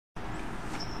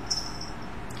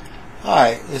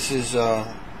Hi, this is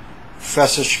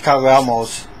Professor Chicago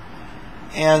Almos,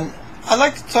 and I'd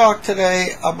like to talk today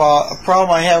about a problem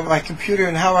I have with my computer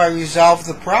and how I resolve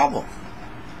the problem.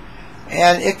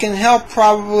 And it can help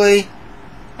probably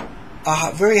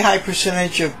a very high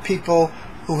percentage of people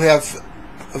who have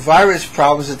virus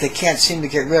problems that they can't seem to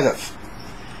get rid of.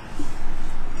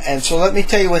 And so let me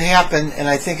tell you what happened, and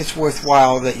I think it's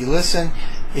worthwhile that you listen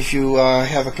if you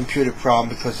have a computer problem,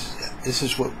 because this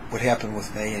is what happened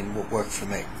with me and what worked for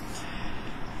me.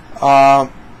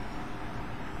 I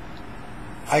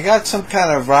got some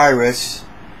kind of virus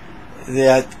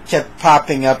that kept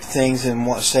popping up things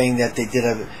and saying that they did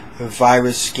a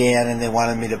virus scan and they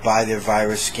wanted me to buy their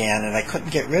virus scan, and I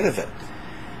couldn't get rid of it.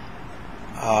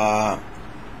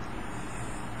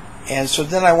 And so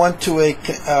then I went to a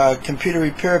computer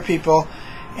repair people,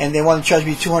 and they wanted to charge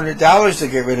me $200 to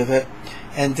get rid of it,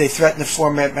 and they threatened to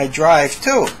format my drive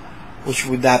too, which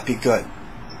would not be good.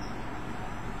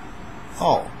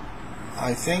 Oh,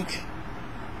 I think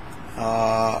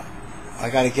I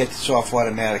got to get this off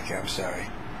automatic here. I'm sorry.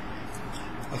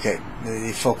 Okay,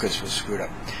 the focus was screwed up.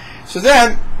 So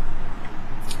then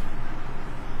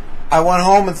I went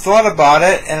home and thought about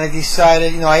it, and I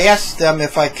decided, I asked them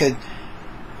if I could,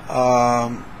 what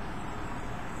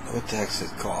the heck is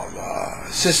it called?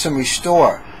 System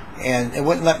restore, and it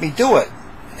wouldn't let me do it.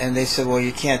 And they said, well,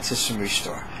 you can't system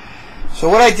restore. So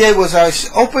what I did was I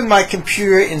opened my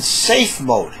computer in safe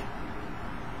mode,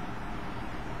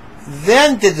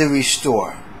 then did the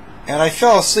restore, and I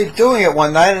fell asleep doing it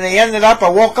one night, and I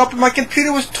woke up and my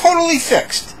computer was totally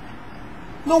fixed.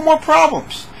 No more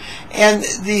problems. And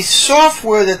the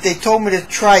software that they told me to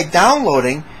try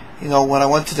downloading, when I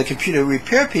went to the computer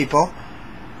repair people,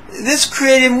 this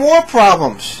created more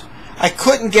problems. I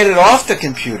couldn't get it off the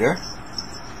computer,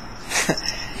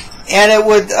 and it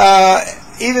would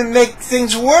even make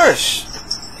things worse.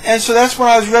 And so that's when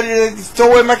I was ready to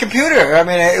throw away my computer. I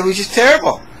mean, it was just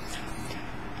terrible.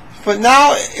 But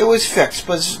now it was fixed.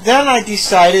 But then I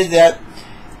decided that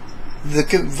the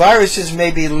viruses may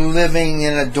be living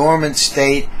in a dormant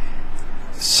state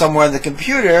somewhere on the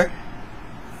computer,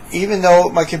 even though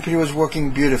my computer was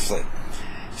working beautifully.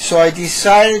 So I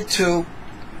decided to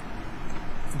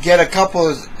get a couple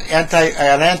of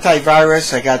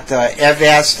antivirus. I got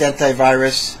Avast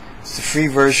antivirus. It's the free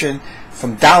version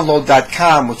from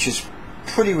download.com, which is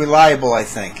pretty reliable, I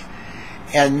think.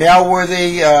 And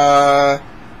Malworthy, a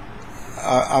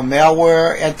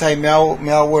malware,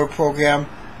 anti-malware program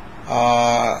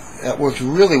that works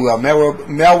really well.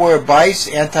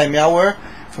 Malwarebytes anti-malware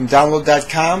from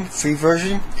download.com, free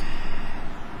version.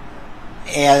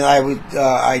 And I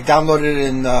downloaded it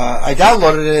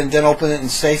and then opened it in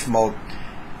safe mode.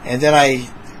 And then I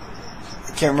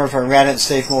can't remember if I ran it in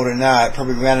safe mode or not. I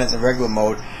probably ran it in the regular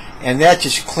mode, and that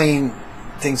just cleaned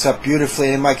things up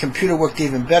beautifully, and my computer worked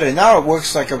even better. Now it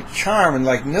works like a charm and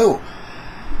like new.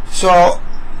 So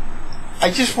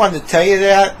I just wanted to tell you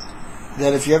that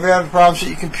if you ever have problems with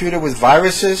your computer with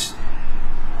viruses,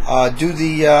 do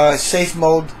the safe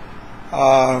mode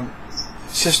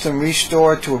system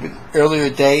restore to an earlier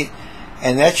date,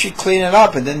 and that should clean it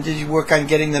up. And then did you work on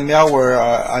getting the malware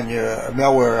on your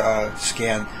malware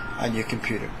scan on your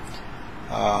computer?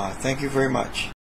 Thank you very much.